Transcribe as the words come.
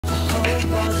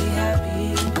everybody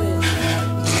happy with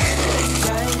happy.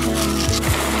 Right now,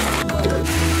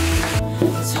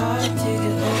 it's hard to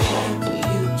get over.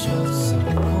 You chose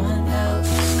someone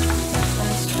else.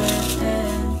 That's friend.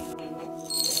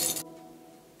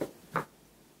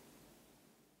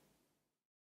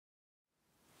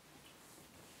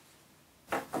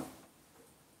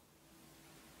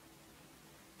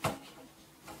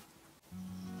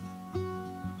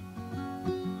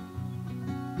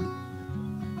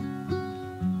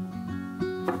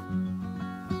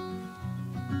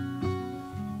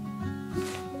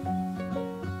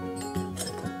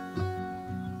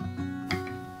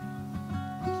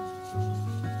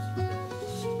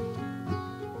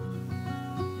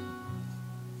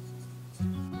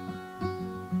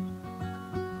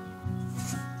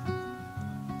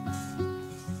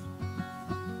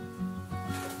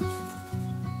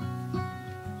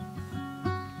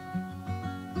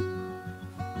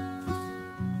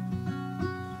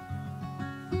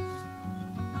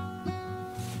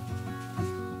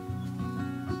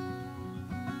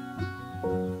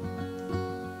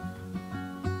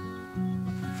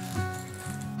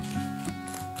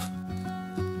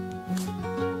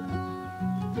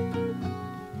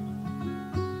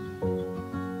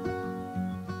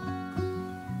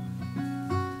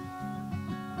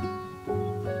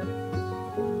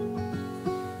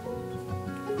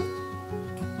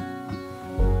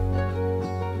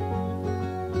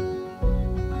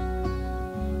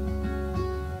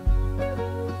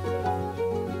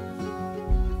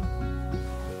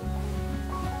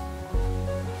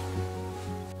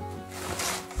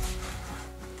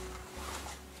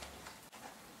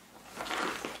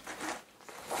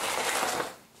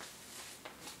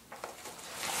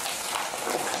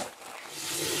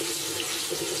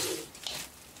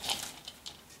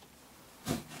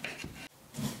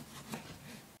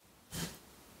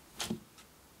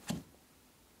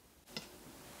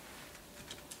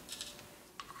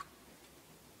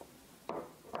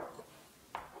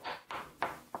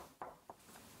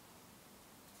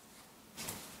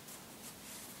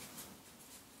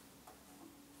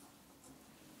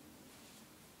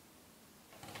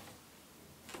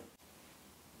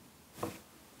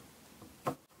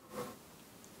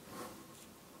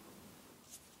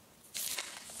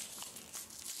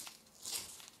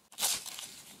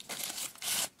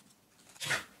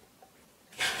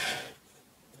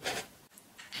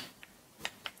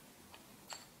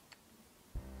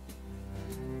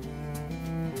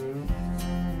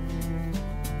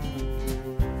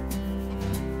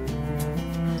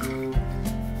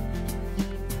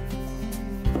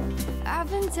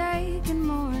 Taking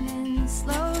mornings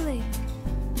slowly,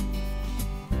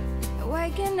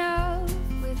 waking up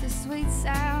with the sweet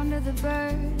sound of the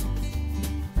birds,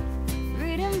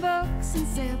 reading books and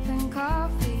sipping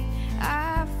coffee.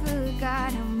 I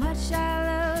forgot how much I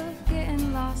love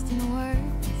getting lost in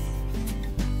words.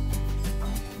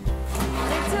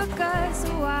 It took us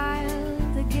a while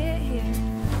to get here.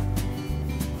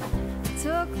 It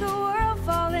took the world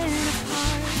falling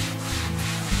apart,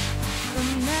 but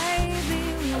maybe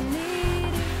we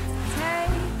need to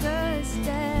take a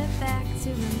step back to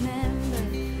remember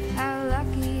how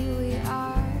lucky we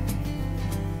are.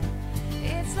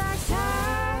 It's like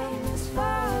time is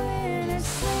falling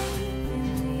asleep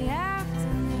in the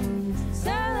afternoon,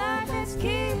 sunlight that's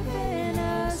keeping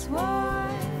us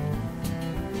warm.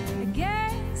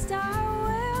 Against our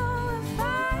will, we're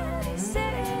finally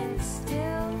sitting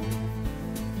still.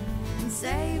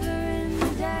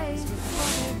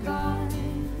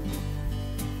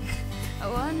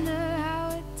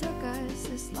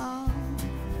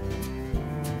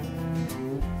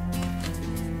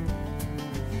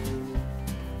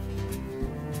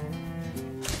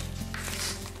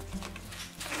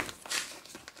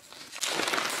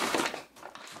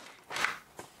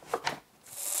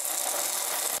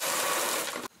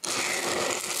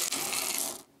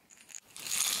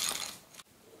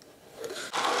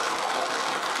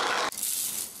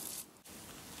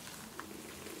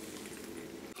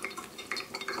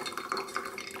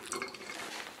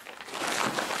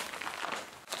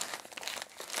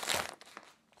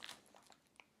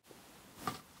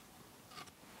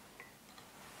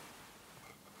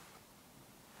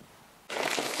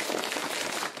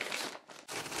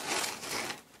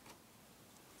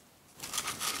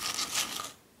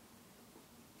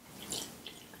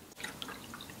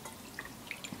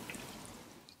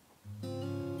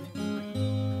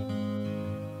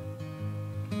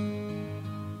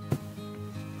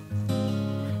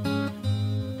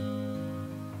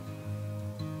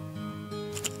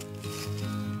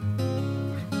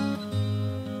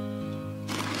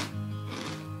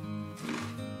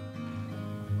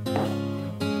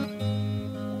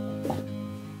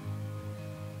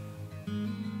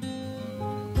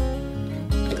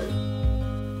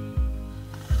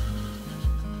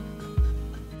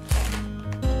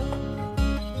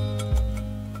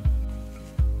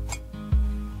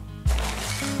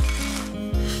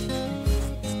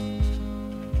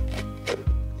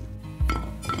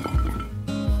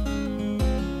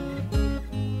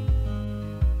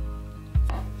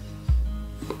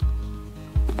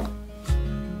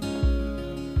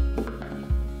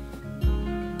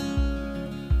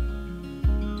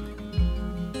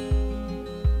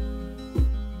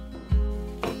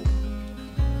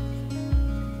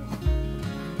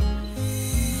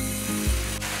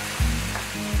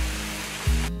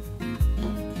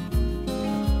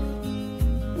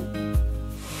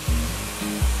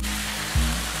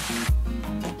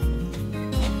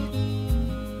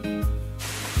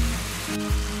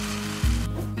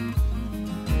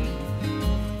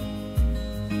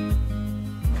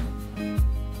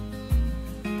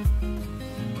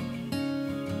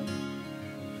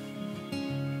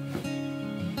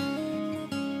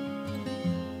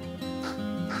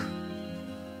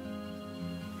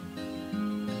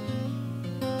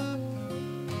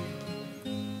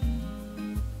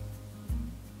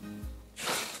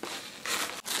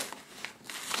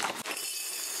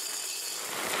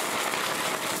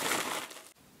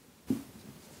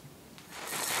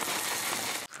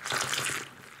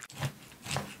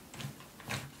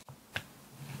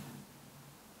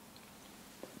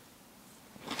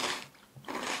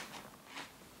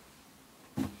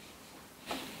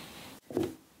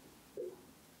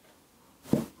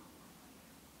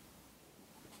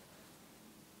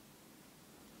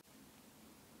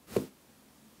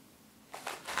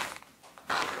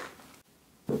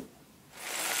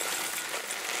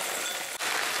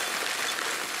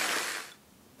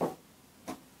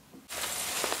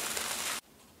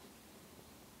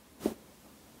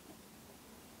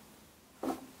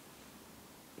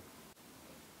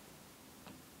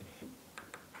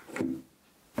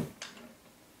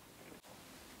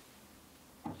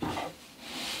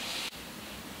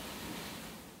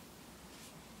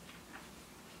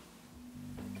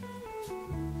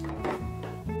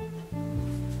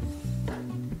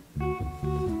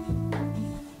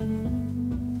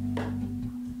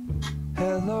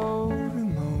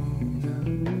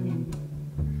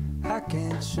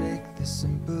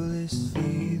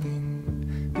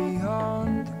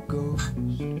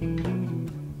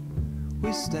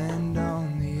 stand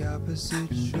on the opposite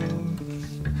shore.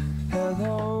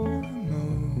 Hello,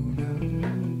 motor.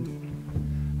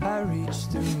 I reach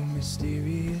through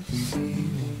mysterious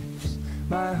seas,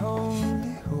 my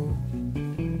only hope.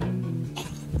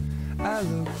 I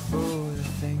look for the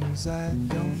things I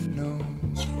don't know.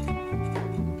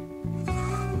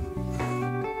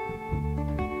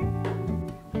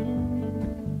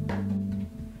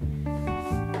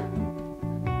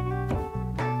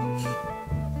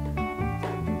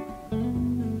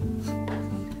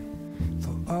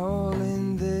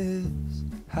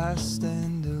 I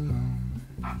stand alone.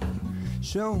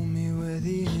 Show me where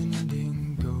the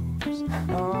ending goes.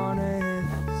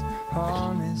 Honest,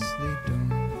 honestly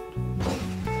don't.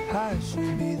 I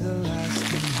should be the last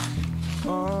to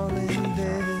know. All in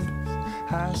this,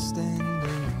 I stand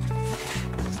alone.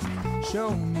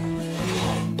 Show me where the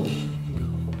ending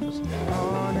goes.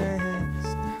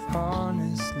 Honest,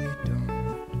 honestly don't.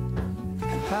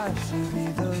 I should be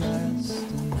the last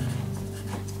to know.